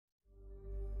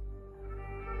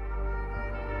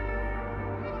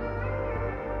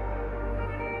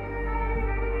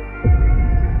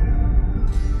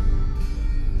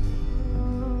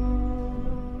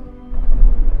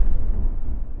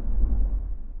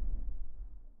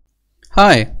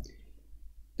Hi,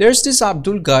 there's this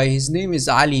Abdul guy, his name is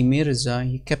Ali Mirza.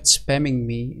 He kept spamming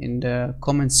me in the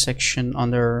comment section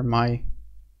under my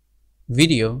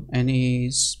video, and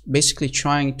he's basically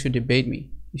trying to debate me.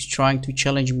 He's trying to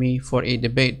challenge me for a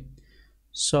debate.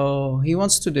 So he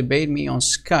wants to debate me on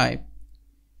Skype,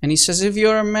 and he says, if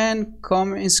you're a man,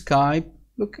 come in Skype.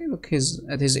 Look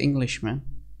at his English, man.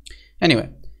 Anyway,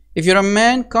 if you're a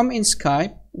man, come in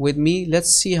Skype with me.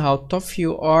 Let's see how tough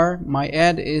you are. My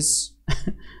ad is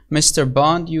Mr.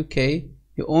 Bond UK.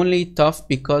 You're only tough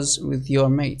because with your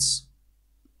mates.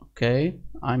 Okay,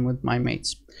 I'm with my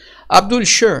mates. Abdul,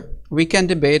 sure, we can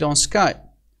debate on Skype.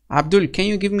 Abdul, can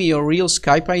you give me your real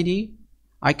Skype ID?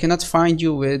 I cannot find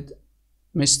you with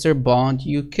Mr. Bond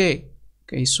UK.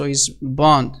 Okay, so he's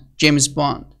Bond, James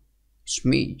Bond. It's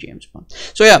me, James Bond.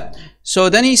 So yeah, so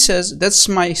then he says, that's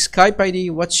my Skype ID.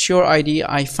 What's your ID?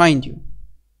 I find you.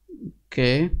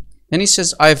 Okay, then he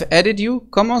says, I've added you.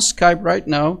 Come on Skype right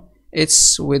now.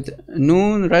 It's with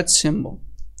noon red symbol.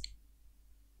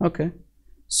 Okay,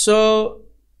 so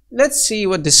let's see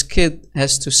what this kid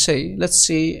has to say. Let's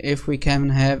see if we can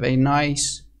have a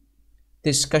nice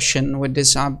discussion with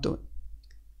this Abdul.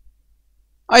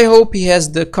 I hope he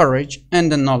has the courage and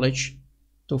the knowledge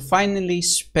to finally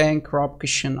spank Rob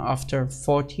Christian after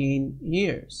 14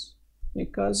 years,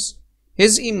 because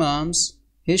his imams,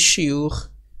 his shuyukh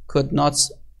could not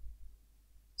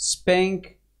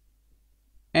spank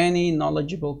any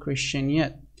knowledgeable Christian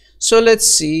yet. So let's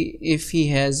see if he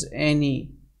has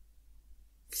any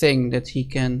thing that he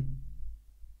can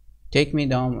take me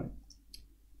down with.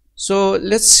 So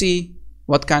let's see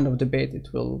what kind of debate it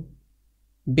will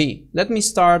be. Let me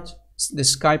start the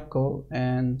Skype call,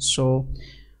 and so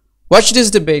watch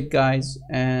this debate, guys,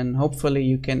 and hopefully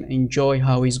you can enjoy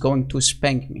how he's going to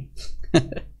spank me.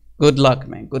 Good luck,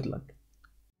 man. Good luck.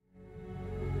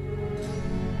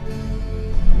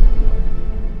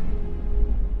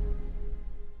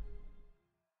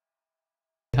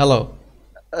 Hello.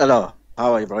 Hello.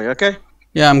 How are you, bro? You okay?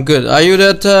 Yeah, I'm good. Are you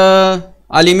that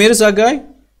Ali Mirza guy?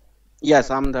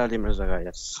 Yes, I'm the Ali Mirza guy,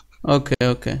 yes. Okay,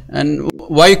 okay. And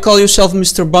why you call yourself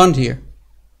Mr. Bond here?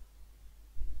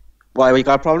 Why, we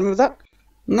got a problem with that?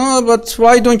 No, but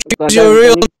why don't you use your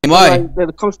real name? Why?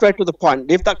 Come straight to the point.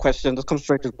 Leave that question. Just come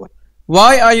straight to the point.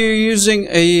 Why are you using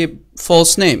a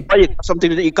false name? Why,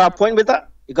 something that you got a point with that?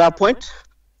 You got a point?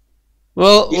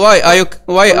 Well, why are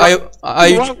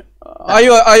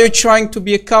you trying to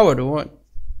be a coward or what?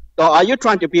 Or are you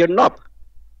trying to be a knob?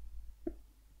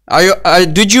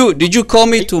 Did you call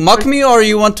me to mock me, or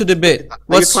you want to debate? Are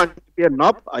you trying to be a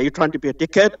knob? Are you trying to be a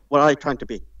dickhead? What are you trying to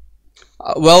be?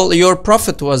 Well, your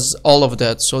prophet was all of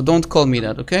that, so don't call me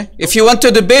that, okay? If you want to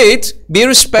debate, be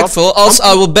respectful, else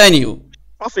I will ban you.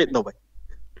 Prophet in the way.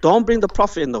 Don't bring the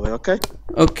prophet in the way, okay?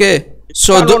 Okay.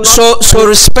 So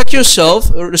respect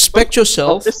yourself. Respect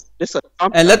yourself. Listen,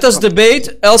 and let us debate,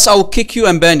 else I will kick you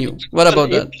and ban you. What about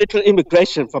that? Little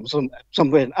immigration from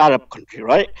somewhere in Arab country,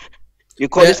 right? You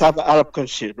call this an Arab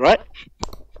country, right?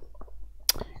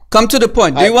 Come to the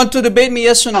point. Do you want to debate me,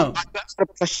 yes or no?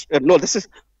 No, this is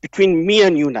between me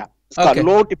and you now. It's got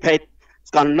no debate.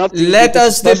 It's got nothing. Let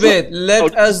us debate.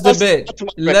 Let us debate.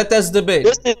 Let us debate.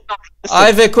 I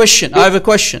have a question. I have a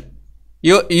question.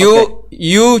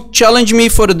 You challenge me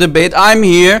for the debate. I'm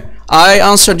here. I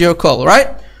answered your call,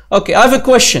 right? Okay, I have a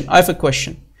question. I have a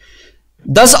question.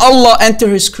 Does Allah enter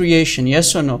his creation?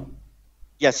 Yes or no?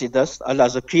 Yes, he does. Allah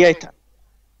is a creator.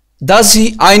 Does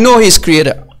he? I know he's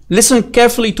creator. Listen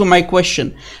carefully to my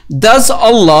question. Does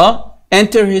Allah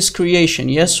enter his creation?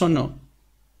 Yes or no?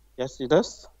 Yes, he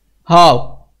does.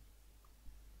 How?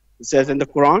 It says in the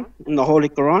Quran, in the Holy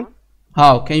Quran.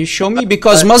 How? Can you show me?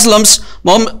 Because Muslims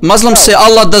say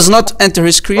Allah does not enter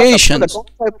his creations.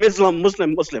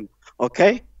 Muslim.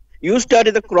 Okay? You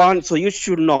study the Quran, so you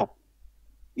should know.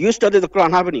 You study the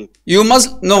Quran, haven't you? You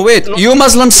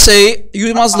Muslims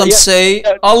say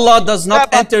Allah does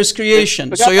not enter his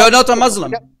creation. So you're not a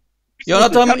Muslim.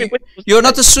 You're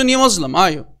not a Sunni Muslim,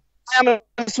 are you? I am a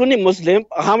Sunni Muslim.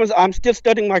 I'm still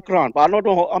studying my Quran, but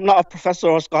I'm not a professor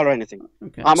or a scholar or anything.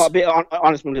 Okay. I'm a bit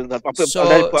honest with that.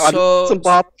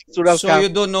 So you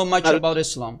don't know much about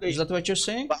Islam. Is that what you're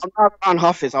saying? But I'm not Quran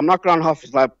Hafiz. I'm not Quran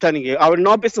Hafiz. I'm telling you, I will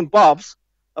know bits and bobs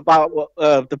about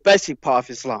the basic part of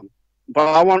Islam. But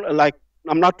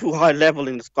I'm not too high level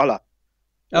in the scholar.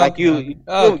 Like okay.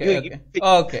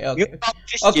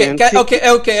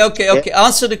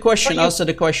 Answer the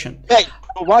question. Hey,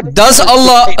 does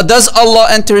Allah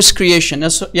enter his creation?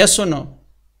 Yes or no?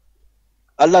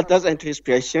 Allah does enter his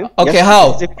creation. Okay, yes,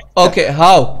 how? Okay,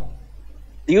 how?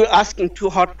 You're asking two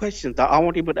hard questions that I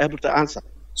won't even be able to answer.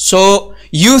 So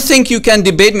you think you can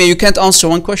debate me? You can't answer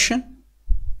one question?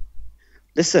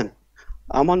 Listen,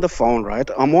 I'm on the phone, right?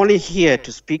 I'm only here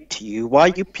to speak to you. Why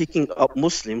are you picking up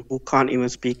Muslim who can't even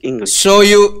speak English? So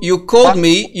you called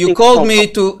me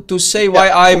to say why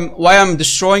I'm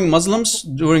destroying Muslims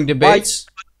during debates.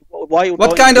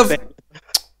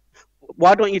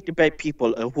 Why don't you debate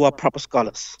people who are proper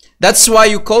scholars? That's why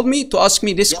you called me to ask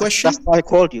me this question? That's why I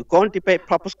called you. Go and debate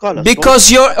proper scholars.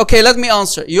 Because okay, let me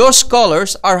answer. Your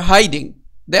scholars are hiding.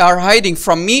 They are hiding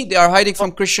from me. They are hiding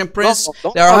from Christian Prince.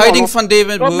 They are hiding from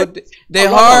David Wood. They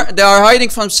are hiding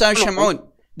from Sam Shamoun.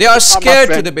 They are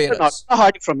scared to debate us. I'm not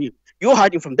hiding from you. You're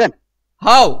hiding from them.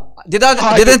 How?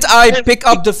 Didn't I pick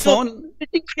up the phone?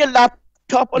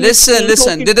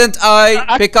 Listen. Didn't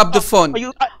I pick up the phone?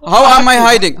 How am I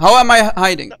hiding? How am I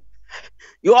hiding?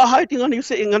 You are hiding on you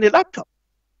sitting on your laptop.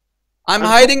 I'm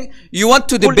hiding. You want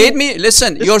to debate me?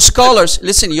 Listen, your scholars.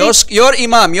 Listen, your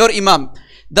imam.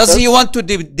 Does he want to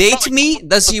date me?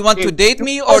 Does he want to date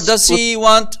me, or does he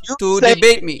want to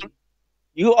debate me?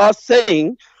 You are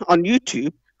saying on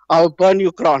YouTube, "I'll burn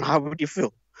your Quran." How would you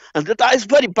feel? And that is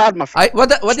very bad, my friend.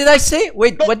 What did I say?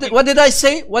 Wait, what did I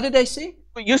say? What did I say?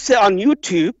 You say on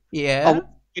YouTube,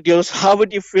 videos, how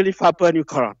would you feel if I burn your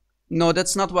Quran? No,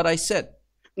 that's not what I said.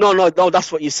 No, that's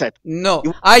what you said. No,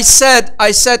 I said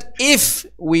if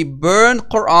we burn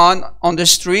Quran on the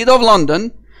street of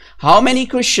London, how many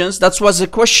Christians? That was a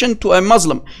question to a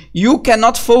Muslim. You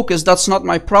cannot focus. That's not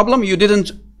my problem. You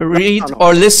didn't read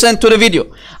or listen to the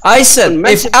video. I said,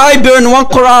 if I burn one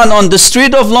Quran on the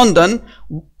street of London,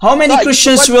 how many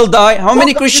Christians will die? How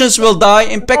many Christians will die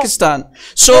in Pakistan?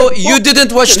 So you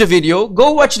didn't watch the video.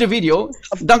 Go watch the video.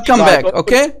 Don't come back,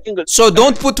 okay? So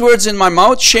don't put words in my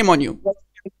mouth. Shame on you.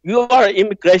 You are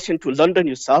immigration to London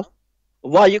yourself.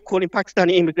 Why are you calling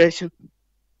Pakistani immigration?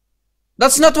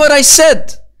 That's not what I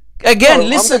said. Again,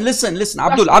 listen,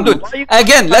 Abdul.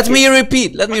 Again, let me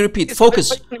repeat.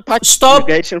 Focus. Stop.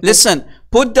 Listen.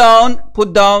 Put down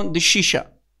the shisha.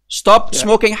 Stop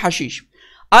smoking hashish.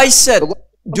 I said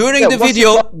during the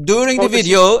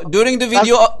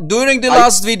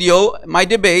last video, my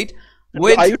debate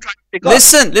with.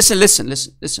 Listen.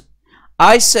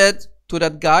 I said to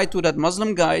that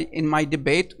Muslim guy in my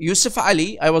debate, Yusuf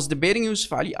Ali. I was debating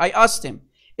Yusuf Ali. I asked him,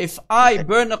 if I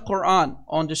burn a Quran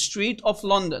on the street of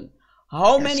London,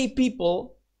 how many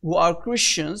people who are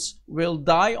Christians will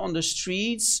die on the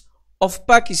streets of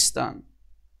Pakistan?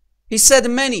 He said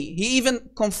many. He even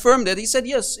confirmed that. He said,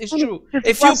 yes, it's true.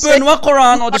 If you burn one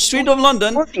Quran on the street of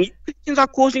London, Christians are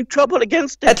causing trouble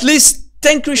against them. At least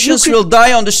 10 Christians will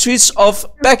die on the streets of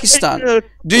Pakistan.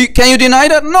 Can you deny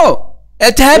that? No.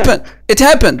 It happened. It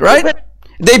happened, right?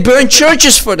 They burned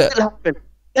churches for that.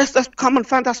 Yes, that's common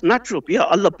fact. That's natural. We are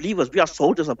Allah believers. We are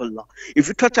soldiers of Allah. If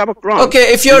you touch our Quran,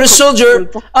 okay, if you're a soldier,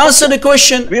 answer the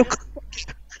question.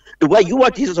 The way you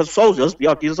are Jesus of soldiers, we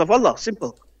are Jesus of Allah.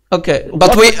 Simple. Okay,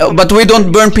 but we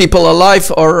don't burn people alive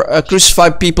or crucify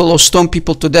people or stone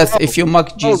people to death if you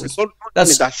mock Jesus.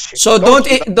 So don't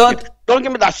give me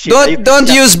that shit. Don't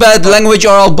use bad language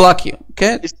or I'll block you.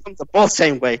 Okay? It's the both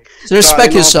same way.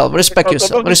 Respect yourself. Respect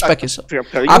yourself.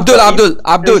 Abdul.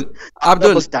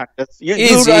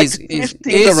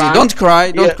 Easy. Don't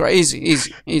cry.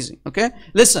 Easy. Okay?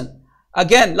 Listen.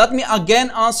 Again, let me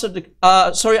answer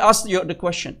ask you the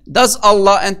question. Does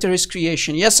Allah enter His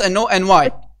creation? Yes and no, and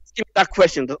why? Give me that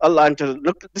question. Does Allah enter?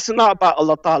 Look, this is not about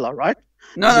Allah Ta'ala, right?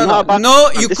 No,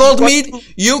 you called me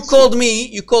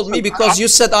because you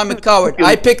said I'm a coward.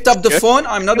 I picked up the phone.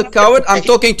 I'm not a coward. I'm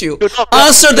talking to you.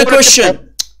 Answer the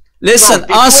question. Listen,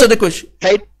 answer the question.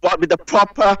 With the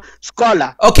proper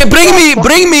scholar. Okay, bring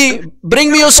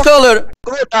me your scholar.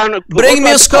 Bring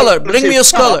me a scholar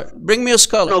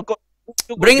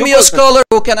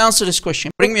who can answer this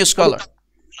question. Bring me a scholar.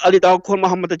 Ali don't call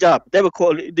Muhammad Ajab. They will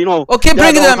call, Okay,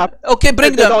 bring them.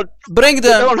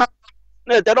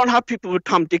 They don't have people with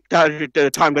time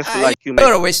wasted like you.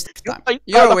 You're a waste of time.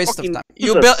 You're a waste of time.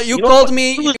 You called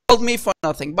me for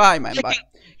nothing. Bye, man. Bye.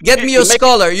 Get me your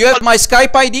scholar. You have my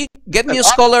Skype ID. Get me a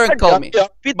scholar and call me.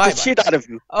 Beat the shit out of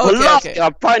you. Okay.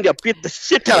 I'll find you. Beat the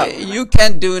shit out of you. You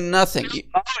can't do nothing.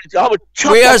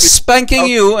 We are spanking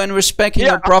you and we're spanking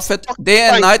your prophet day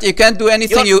and night. You can't do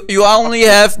anything. You only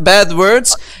have bad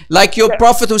words, like your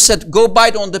prophet who said, "Go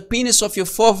bite on the penis of your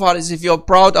forefathers if you're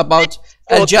proud about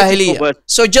al-Jahiliyyah."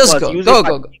 So just go.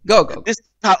 This is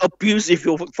how abusive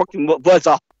your fucking words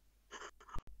are.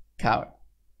 Coward.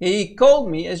 He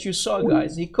called me, as you saw,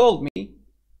 guys. He called me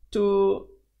to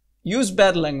use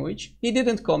bad language. He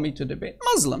didn't call me to debate.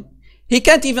 Muslim. He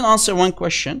can't even answer one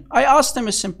question. I asked him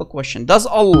a simple question. Does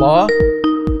Allah...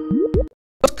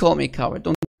 Don't call me coward.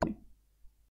 Don't call me.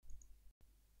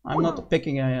 I'm not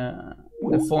picking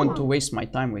the phone to waste my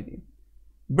time with you.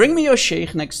 Bring me your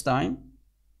sheikh next time.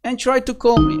 and try to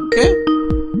call me, okay?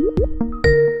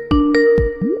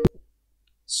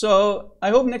 So I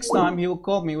hope next time he will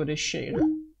call me with his share,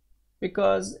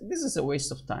 because this is a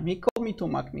waste of time. He called me to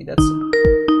mock me, that's it.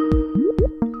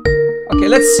 Okay,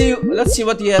 let's see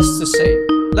what he has to say.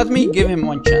 Let me give him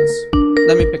one chance.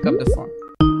 Let me pick up the phone.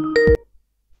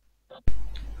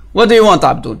 What do you want,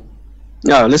 Abdul?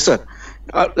 No, listen.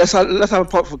 Let's have a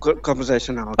proper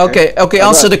conversation now. Okay.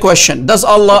 Answer the question. Does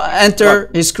Allah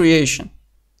enter His creation?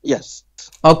 Yes.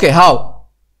 Okay. How?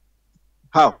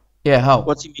 How? Yeah. How?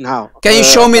 What do you mean how? Can you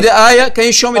show me the ayah? Can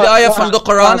you show me the ayah from the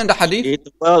Quran and the Hadith?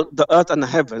 Well, the earth and the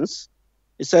heavens.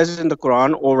 It says in the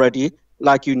Quran already.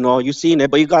 Like you've seen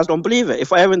it, but you guys don't believe it.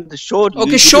 If I haven't showed you...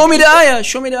 Okay, show me the ayah.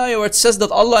 Show me the ayah where it says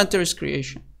that Allah enters His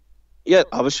creation. Yeah,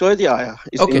 I will show you the ayah.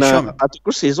 It's okay, in show me.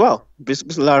 At-Kursi as well.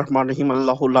 Bismillahir-Rahmanir-Rahim.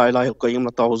 Allahu la ilaha illa qayyum la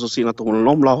ta'khudhuhu sinatun wa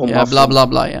la nawm. Yeah, blah, blah,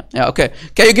 blah. Yeah, okay.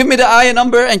 Can you give me the ayah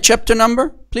number and chapter number,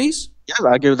 please? Yes,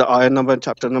 I'll give you the ayah number and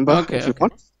chapter number if you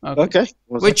want. Okay.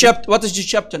 Which chapter? What is the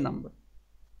chapter number?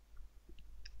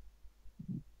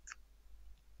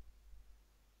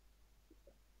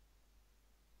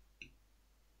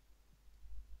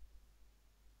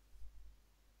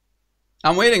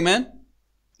 I'm waiting, man.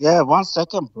 Yeah, 1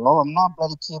 second, bro. I'm not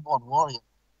bloody keyboard warrior.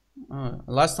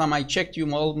 Last time I checked, you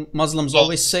Muslims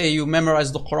always say you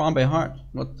memorize the Quran by heart.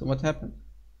 What happened?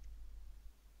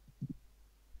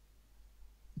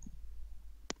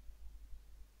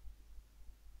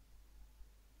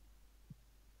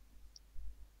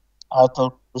 I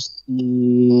thought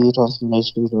the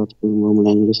translation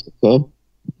language, okay?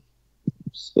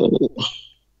 So,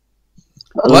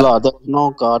 Allah, there is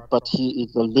no God, but He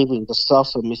is the living, the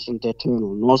self-submission, the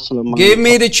eternal. No Solomon. Give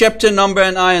me the chapter number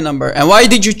and ayah number. And why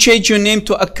did you change your name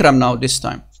to Akram now this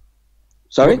time?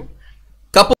 Sorry?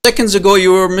 Couple seconds ago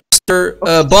you were Mr.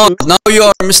 Bond. Now you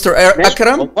are Mr.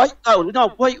 Akram. Why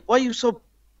are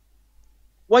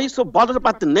you so bothered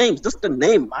about the names? Just the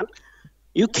name, man.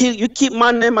 You keep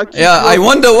my name. I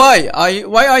wonder why.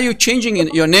 Why are you changing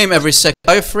your name every second?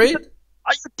 Are you afraid?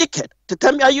 Are you dickhead? To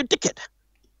tell me, are you dickhead?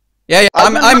 Yeah.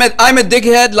 I'm a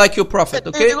dickhead like your prophet.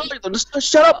 Okay.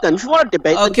 Shut up then. If you want to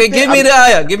debate. Okay. Give me the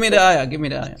ayah. Give me the ayah. Give me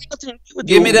the ayah.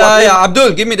 Give me the ayah.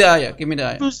 Abdul. Give me the ayah. Give me the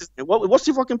ayah. What's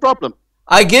your fucking problem?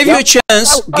 I gave you a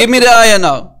chance. Give me the ayah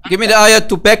now. Give me the ayah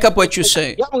to back up what you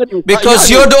say. Because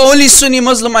you're the only Sunni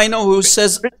Muslim I know who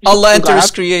says Allah enters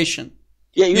His creation.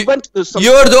 Yeah, you went to some...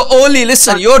 You're the only,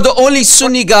 listen, you're the only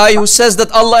Sunni guy who says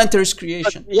that Allah enters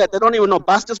creation. Yeah, they don't even know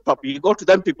bastards properly. You go to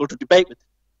them people to debate with.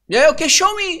 Yeah, okay,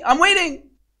 show me. I'm waiting.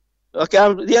 Okay,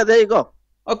 yeah, there you go.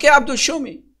 Okay, Abdul, show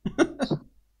me.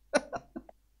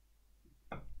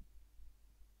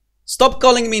 Stop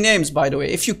calling me names, by the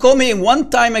way. If you call me one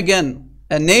time again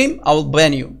a name, I will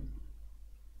ban you.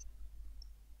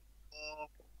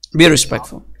 Be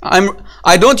respectful.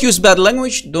 I don't use bad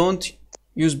language. Don't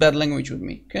use bad language with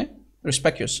me, okay?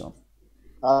 Respect yourself.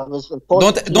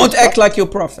 Don't act like your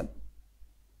prophet.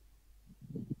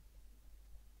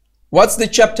 What's the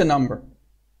chapter number?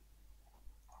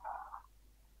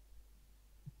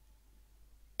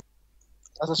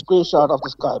 That's a screenshot of the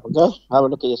Skype, okay? Have a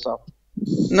look at yourself.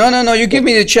 No. You give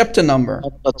me the chapter number.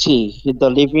 The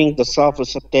living, the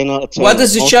self-sustainer. What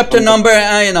is the chapter number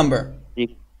and ayah number?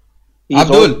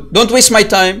 Abdul, don't waste my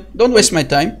time. Don't waste my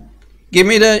time. Give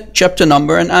me the chapter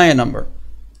number and ayah number.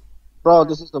 Bro,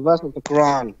 this is the verse of the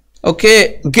Quran.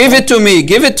 Okay, give it to me.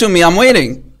 Give it to me. I'm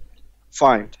waiting.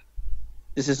 Fine.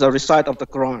 This is a recite of the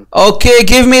Quran. Okay,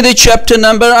 give me the chapter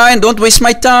number and don't waste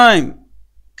my time.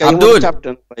 Can you hold the chapter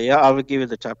number? Yeah, I will give you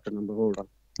the chapter number. Hold on.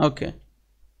 Okay.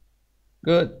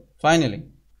 Good. Finally.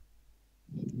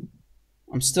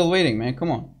 I'm still waiting, man.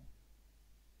 Come on.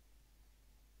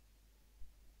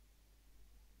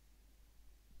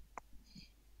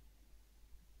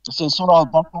 So Surah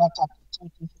Al-Baqarah,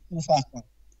 chapter 2,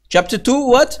 Chapter 2,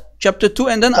 what? Chapter 2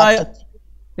 and then ayah.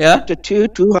 Yeah? Chapter 2,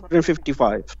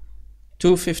 255.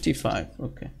 255,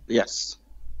 okay. Yes.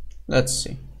 Let's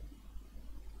see.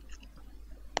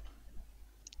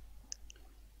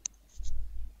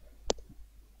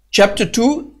 Chapter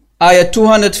 2, ayah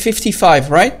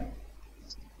 255, right?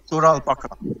 Surah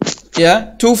Al-Baqarah.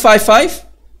 Yeah? 255?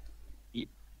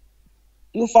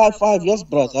 255, yes,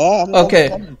 brother.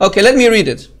 Okay, let me read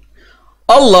it.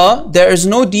 Allah, there is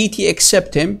no deity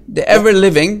except Him, the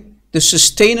ever-living, the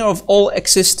sustainer of all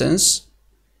existence.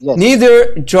 Yes.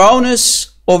 Neither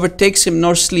drowsiness overtakes Him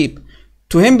nor sleep.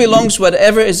 To Him belongs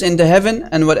whatever is in the heaven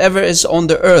and whatever is on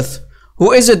the earth.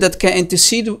 Who is it that can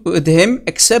intercede with Him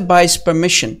except by His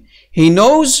permission? He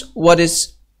knows what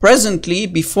is presently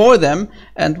before them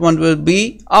and what will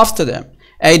be after them.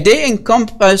 They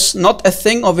encompass not a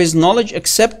thing of His knowledge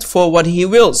except for what He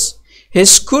wills.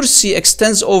 His kursi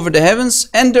extends over the heavens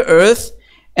and the earth,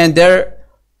 and their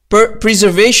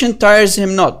preservation tires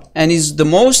him not, and is the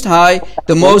most high,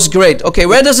 the most great. Okay,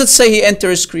 where does it say he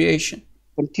enters creation?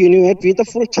 Continue it, read the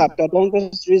full chapter, don't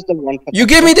just read the one. You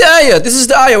give me the ayah. This is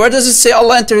the ayah. Where does it say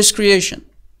Allah enters creation?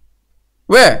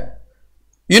 Where?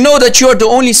 You know that you are the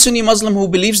only Sunni Muslim who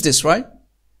believes this, right?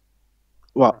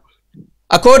 What?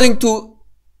 According to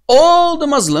all the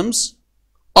Muslims,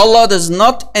 Allah does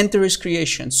not enter his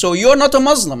creation. So you're not a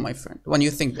Muslim, my friend, when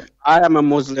you think that. I am a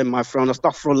Muslim, my friend.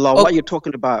 Astaghfirullah. What are you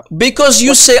talking about? Because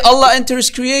you say Allah enters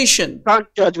creation. You can't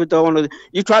judge with the one.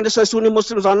 You trying to say Sunni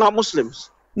Muslims are not Muslims?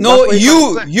 No,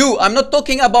 you. I'm not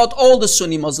talking about all the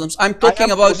Sunni Muslims. I'm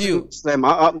talking about you.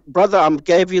 Brother, I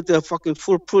gave you the fucking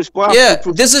full proof. Yeah,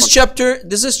 this is chapter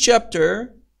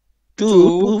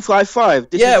 255.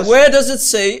 Yeah, where does it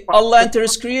say Allah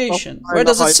enters creation? Where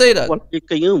does it say that?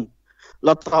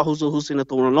 لا تأخذه سنة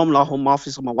ولا نوم له ما في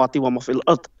السماوات وما في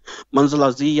الأرض من ذا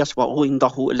الذي يشفع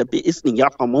عنده إلا بإذنه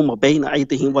يعلم ما بين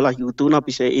أيديهم ولا يحيطون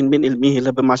بشيء من علمه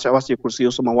إلا بما شاء وسع كرسيه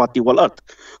السماوات والأرض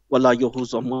ولا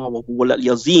يؤوده وهو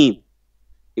العظيم.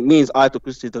 It means Ayatul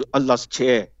Kursi, Allah's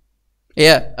chair.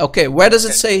 Yeah, okay. Where does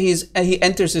it say he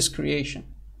enters his creation?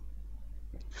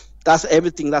 That's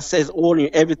everything. That says all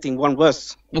in everything, one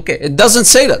verse. Okay, it doesn't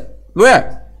say that.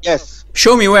 Where? Yes.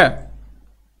 Show me where.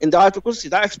 In the Ayatul Kursi,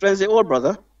 that explains it all,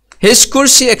 brother. His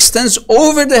kursi extends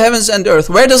over the heavens and the earth.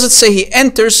 Where does it say he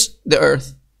enters the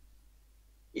earth?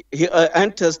 He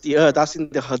enters the earth. That's in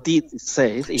the Hadith. It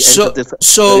says.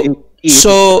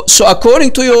 So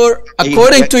according to your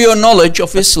knowledge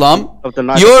of Islam,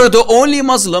 you're the only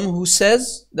Muslim who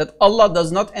says that Allah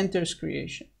does not enter his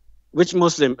creation. Which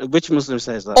Muslim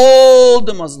says that? All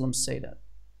the Muslims say that.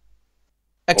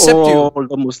 Except you. All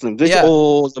the Muslims. Yeah.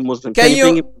 All the Muslims. Can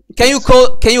you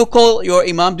call your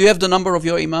Imam? Do you have the number of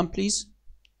your Imam, please?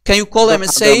 Can you call him and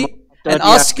say and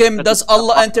ask him, does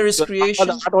Allah enter his creation?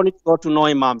 I don't need to go to no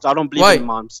Imams. I don't believe in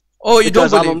Imams. Oh, you don't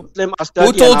believe?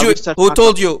 Who told you? Who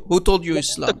told you? Who told you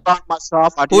Islam?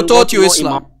 Who taught you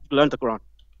Islam? Learn the Quran.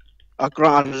 I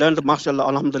learned, mashallah,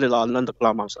 alhamdulillah, I learned the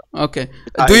Quran myself. Okay.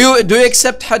 Do you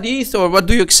accept hadith, or what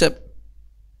do you accept?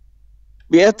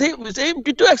 We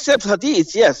do accept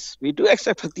hadith, yes. We do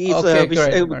accept hadith. Okay, we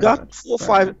got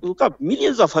we got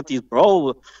millions of hadith,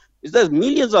 bro. There's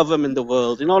millions of them in the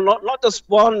world. You know, not just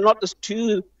one, not just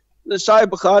two. There's Sahih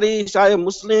Bukhari, Sahih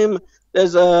Muslim.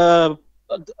 There's a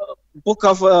book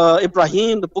of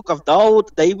Ibrahim, the book of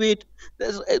David.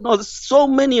 There's so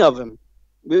many of them.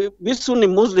 We Sunni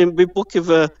Muslim, we book of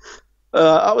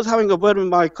I was having a word in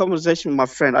my conversation with my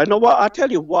friend. I know what, I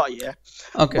tell you what, yeah.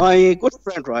 Okay. My good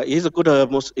friend, right? He's a good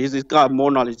he's got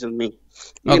more knowledge than me.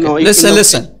 Okay. You know,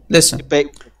 listen.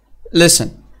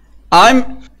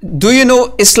 Do you know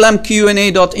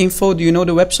islamqna.info? Do you know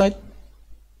the website?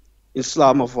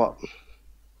 Islam of what?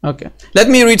 Okay. Let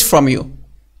me read from you.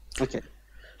 Okay.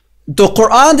 The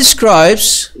Quran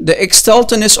describes the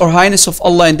exaltedness or highness of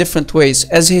Allah in different ways,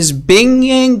 as his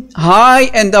being high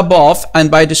and above,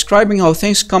 and by describing how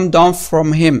things come down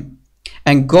from him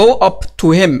and go up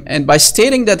to him, and by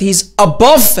stating that he's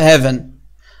above heaven.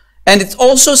 And it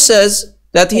also says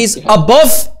that he's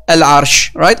above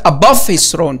al-arsh, right? Above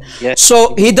his throne. Yes.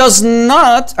 So he does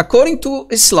not, according to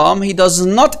Islam, he does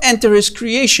not enter his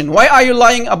creation. Why are you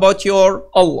lying about your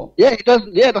Allah? Yeah, he does.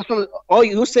 Yeah, that's what. Oh,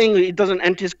 you're saying he doesn't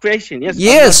enter his creation? Yes.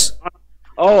 Yes.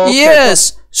 Oh, okay.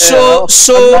 Yes. So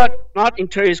not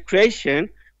enter his creation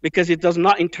because it does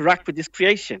not interact with his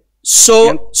creation.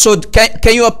 So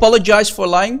can you apologize for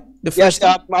lying? Yes,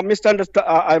 I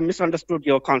misunderstood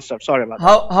your concept. Sorry about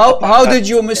that. How did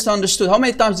you misunderstood? How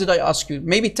many times did I ask you?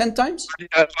 Maybe 10 times?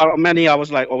 Many. I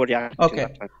was like overreacting.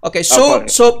 Okay.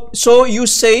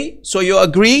 So you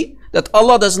agree that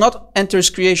Allah does not enter his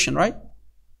creation, right?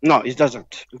 No, it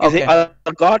doesn't. Because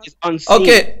God is unseen.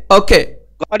 Okay.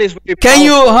 God is very powerful. Can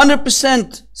you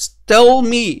 100% tell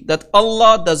me that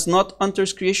Allah does not enter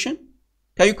his creation?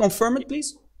 Can you confirm it,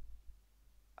 please?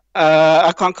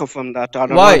 I can't confirm that. I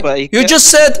don't Why? know, but you just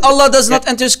said Allah does not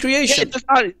enter his creation.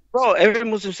 Yeah, bro, every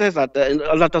Muslim says that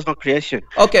Allah does not creation.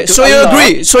 Okay, so you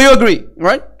agree. So you agree,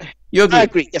 right? You agree. I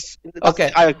agree. Yes.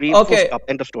 Okay. I agree. Okay.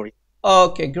 End of story.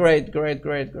 Okay, great.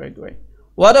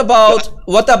 What about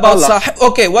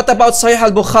Sahih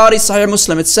al-Bukhari, Sahih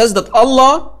Muslim? It says that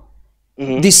Allah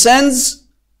descends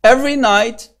every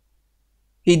night.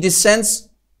 He descends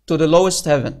to the lowest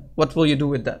heaven. What will you do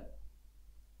with that?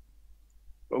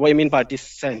 What do you mean by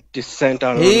descent?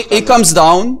 He comes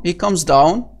down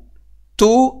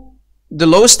to the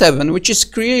lowest heaven, which is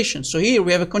creation. So here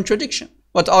we have a contradiction.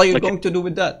 What are you going to do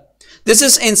with that? This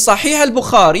is in Sahih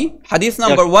al-Bukhari, hadith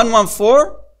number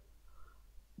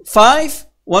 1145,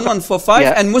 1145,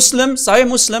 Yeah. and Muslim, Sahih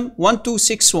Muslim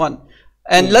 1261.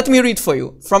 And let me read for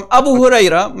you from Abu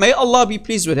Huraira, may Allah be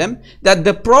pleased with him, that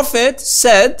the Prophet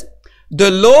said, the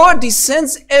Lord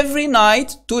descends every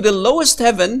night to the lowest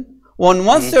heaven, when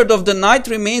 1/3 of the night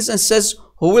remains, and says,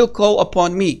 who will call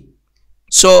upon me?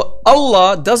 So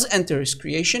Allah does enter his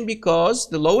creation, because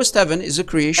the lowest heaven is a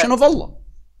creation of Allah.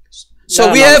 So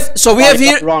No, we no, have, so we no, have you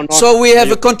got here, the wrong- so we have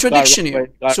you a contradiction got the wrong-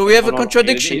 here. So we have a no,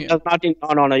 contradiction it here. does not,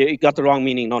 no, you got the wrong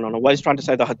meaning. No. What he's trying to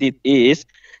say, the hadith is,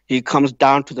 he comes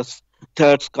down to the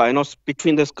third sky,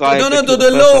 between the sky. No, between to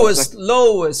the first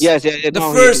lowest. Yes, the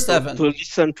no, first heaven. To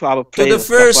listen to our To prayers. the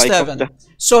first heaven.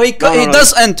 So he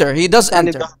does enter. He does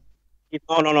enter. No. You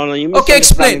Okay,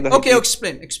 explain. misunderstanding the Okay,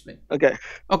 hadith. explain. Okay.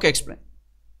 Okay, explain.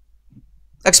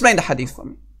 Explain the hadith for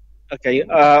me. Okay,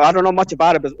 I don't know much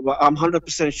about it, but I'm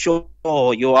 100% sure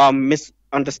you are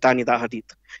misunderstanding that hadith.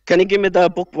 Can you give me the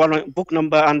book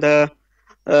number and the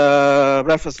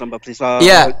reference number, please?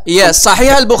 Sahih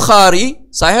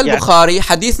al-Bukhari,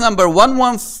 hadith number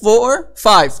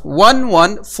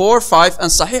 1145, and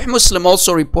Sahih Muslim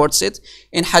also reports it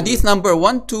in hadith number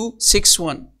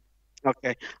 1261.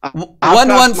 Okay.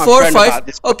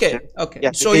 1145. Okay.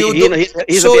 Yeah, so you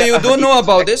don't know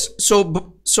about this.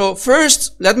 So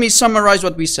first, let me summarize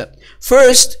what we said.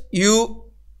 First, you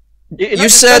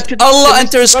said Allah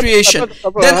enters creation.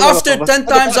 Then after 10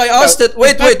 times I asked it.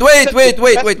 Wait.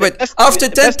 After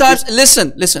 10 times,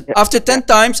 listen. After 10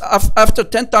 times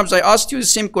I asked you the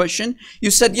same question.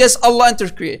 You said yes, Allah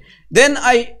enters creation. Then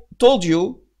I told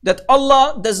you that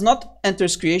Allah does not enter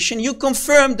creation. You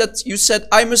confirmed that. You said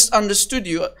I misunderstood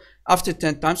you after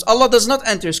 10 times. Allah does not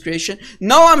enter creation.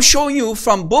 Now I'm showing you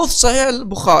from both Sahih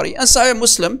al-Bukhari and Sahih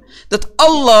Muslim that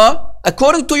Allah,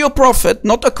 according to your Prophet,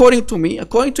 not according to me,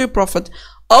 according to your Prophet,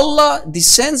 Allah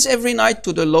descends every night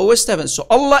to the lowest heaven. So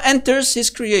Allah enters his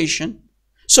creation.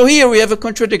 So here we have a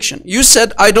contradiction. You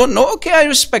said I don't know. Okay, I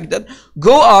respect that.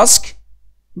 Go ask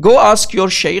your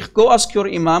Shaykh, go ask your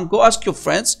Imam, go ask your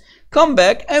friends. Come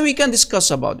back and we can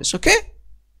discuss about this, okay?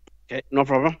 Okay, no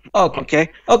problem. Okay.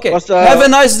 Have a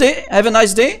nice day.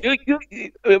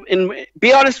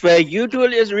 Be honest, where you do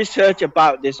is research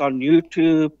about this on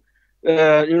YouTube.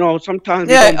 Sometimes.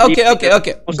 Yeah. Okay.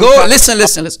 Go. Listen.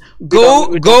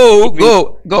 Go.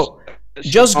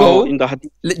 Just go.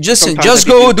 Just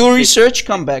go. Do research.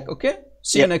 Come back. Okay.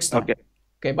 See you next time.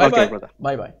 Okay. Bye. Bye.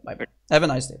 Have a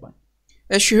nice day. Bye.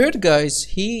 As you heard, guys,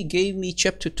 he gave me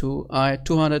chapter 2, ayah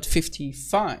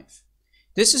 255.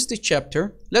 This is the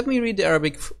chapter. Let me read the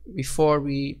Arabic before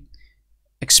we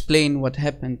explain what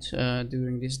happened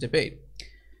during this debate.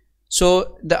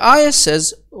 So the ayah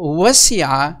says,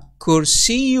 وَسِعَ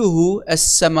كُرْسِيُّهُ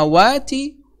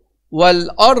السَّمَوَاتِ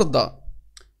وَالْأَرْضَ.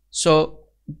 So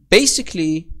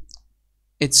basically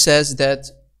it says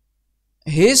that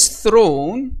his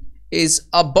throne is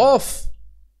above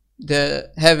the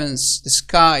heavens, the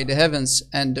sky, the heavens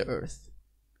and the earth.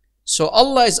 So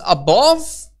Allah is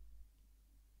above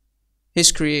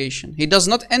his creation. He does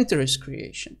not enter his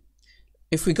creation.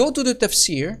 If we go to the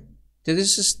tafsir,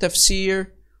 this is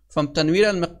tafsir from Tanwir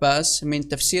al-Miqbas, mean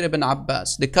Tafsir ibn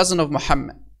Abbas, the cousin of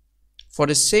Muhammad. For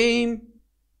the same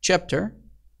chapter,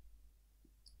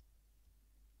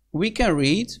 we can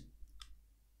read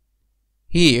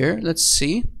here, let's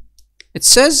see. It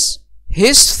says,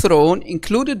 his throne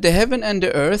included the heaven and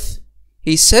the earth.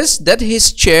 He says that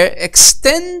his chair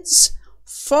extends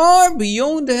far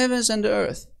beyond the heavens and the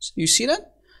earth. You see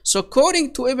that? So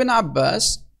according to Ibn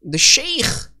Abbas, the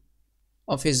Shaykh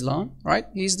of Islam, right?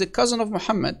 He's the cousin of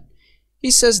Muhammad. He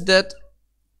says that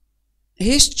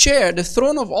his chair, the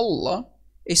throne of Allah,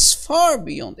 is far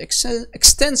beyond,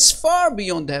 extends far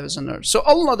beyond the heavens and earth. So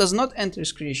Allah does not enter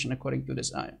his creation according to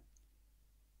this ayah.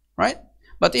 Right?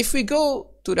 But if we go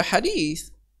to the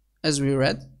hadith, as we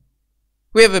read,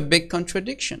 we have a big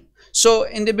contradiction. So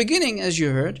in the beginning, as you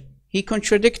heard, he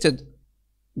contradicted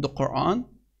the Quran.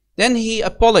 Then he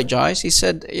apologized. He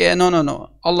said, yeah, no.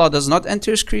 Allah does not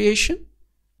enter his creation.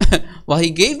 Well,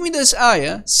 he gave me this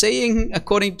ayah saying,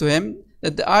 according to him,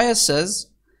 that the ayah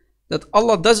says that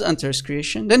Allah does enter his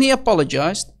creation. Then he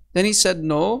apologized. Then he said,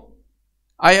 no,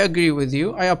 I agree with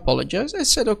you. I apologize. I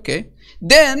said, okay.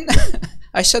 Then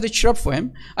I set it up for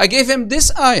him. I gave him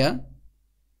this ayah,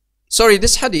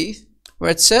 this hadith,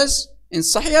 where it says in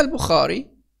Sahih al-Bukhari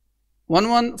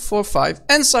 1145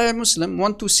 and Sahih Muslim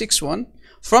 1261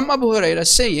 from Abu Huraira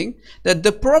saying that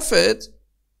the Prophet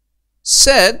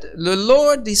said, the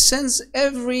Lord descends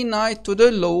every night to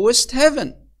the lowest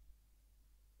heaven.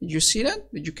 Did you see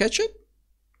that? Did you catch it?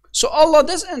 So Allah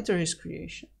does enter his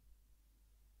creation.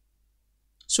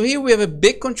 So here we have a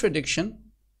big contradiction.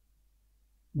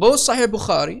 both Sahih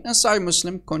Bukhari and Sahih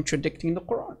Muslim contradicting the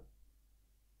Quran.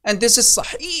 And this is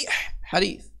Sahih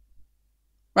Hadith.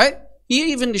 Right? Here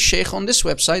even the Sheikh on this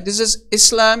website, this is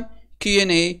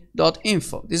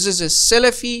islamqna.info. This is a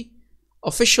Salafi,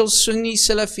 official Sunni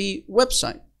Salafi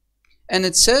website. And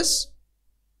it says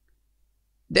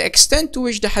the extent to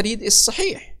which the Hadith is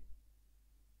Sahih.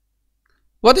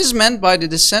 What is meant by the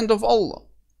descent of Allah?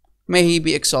 May He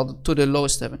be exalted to the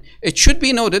lowest heaven. It should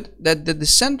be noted that the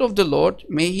descent of the Lord,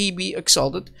 may He be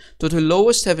exalted to the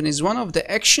lowest heaven, is one of the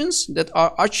actions that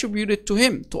are attributed to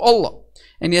Him, to Allah.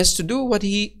 And He has to do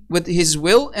with His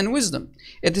will and wisdom.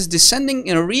 It is descending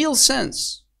in a real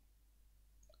sense,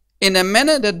 in a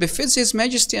manner that befits His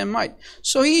majesty and might.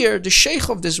 So here, the Shaykh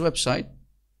of this website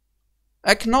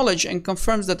acknowledges and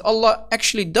confirms that Allah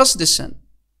actually does descend.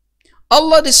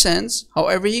 Allah descends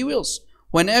however He wills,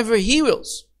 whenever He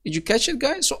wills. Did you catch it,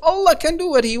 guys? So Allah can do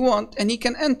what He wants and He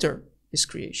can enter His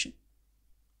creation.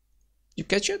 You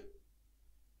catch it?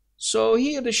 So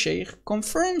here the Shaykh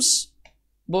confirms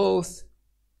both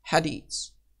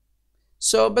hadiths.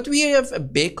 So, but we have a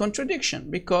big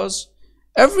contradiction, because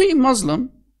every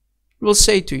Muslim will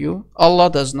say to you, Allah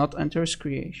does not enter His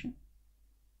creation.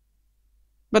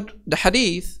 But the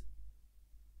hadith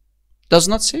does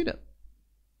not say that.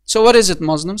 So what is it,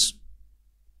 Muslims?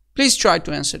 Please try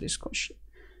to answer this question.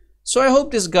 So I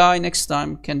hope this guy next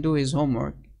time can do his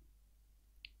homework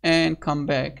and come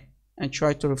back and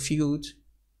try to refute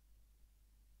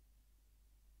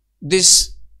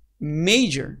this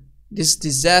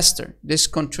disaster, this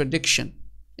contradiction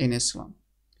in Islam.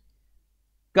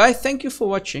 Guys, thank you for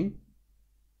watching.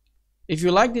 If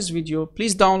you like this video,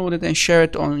 please download it and share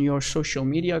it on your social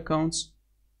media accounts.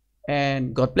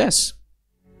 And God bless.